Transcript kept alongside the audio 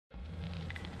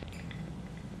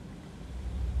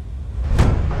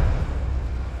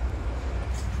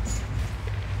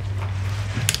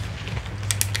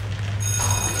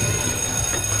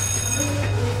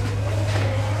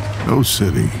No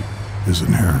city is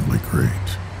inherently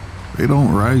great. They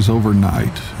don't rise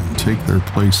overnight and take their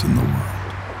place in the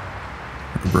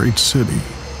world. A great city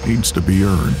needs to be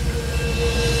earned.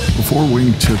 Before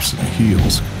wingtips and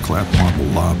heels clap marble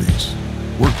lobbies,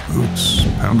 work boots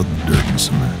pounded the dirt and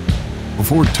cement.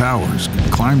 Before towers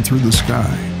could climb through the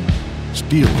sky,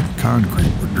 steel and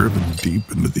concrete were driven deep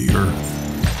into the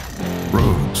earth.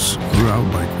 Roads grew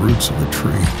out like roots of a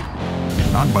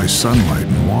tree, not by sunlight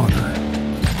and water,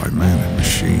 by man and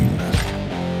machine.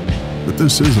 But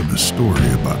this isn't a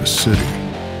story about a city.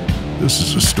 This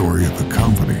is a story of a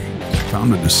company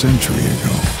founded a century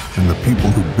ago and the people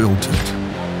who built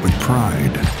it. With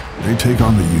pride, they take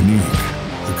on the unique,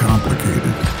 the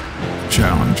complicated, the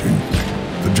challenging,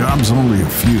 the jobs only a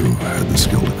few had the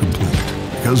skill to complete.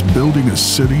 Because building a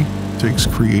city takes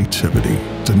creativity,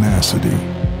 tenacity,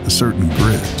 a certain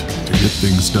grit to get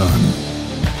things done.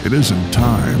 It isn't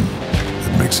time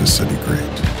that makes a city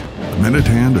great. The minute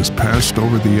hand has passed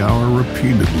over the hour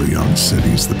repeatedly on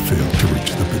cities that fail to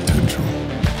reach the potential.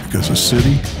 Because a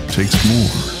city takes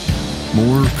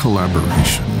more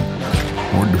collaboration,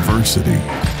 more diversity,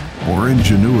 more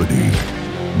ingenuity,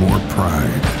 more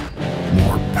pride,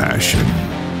 more passion.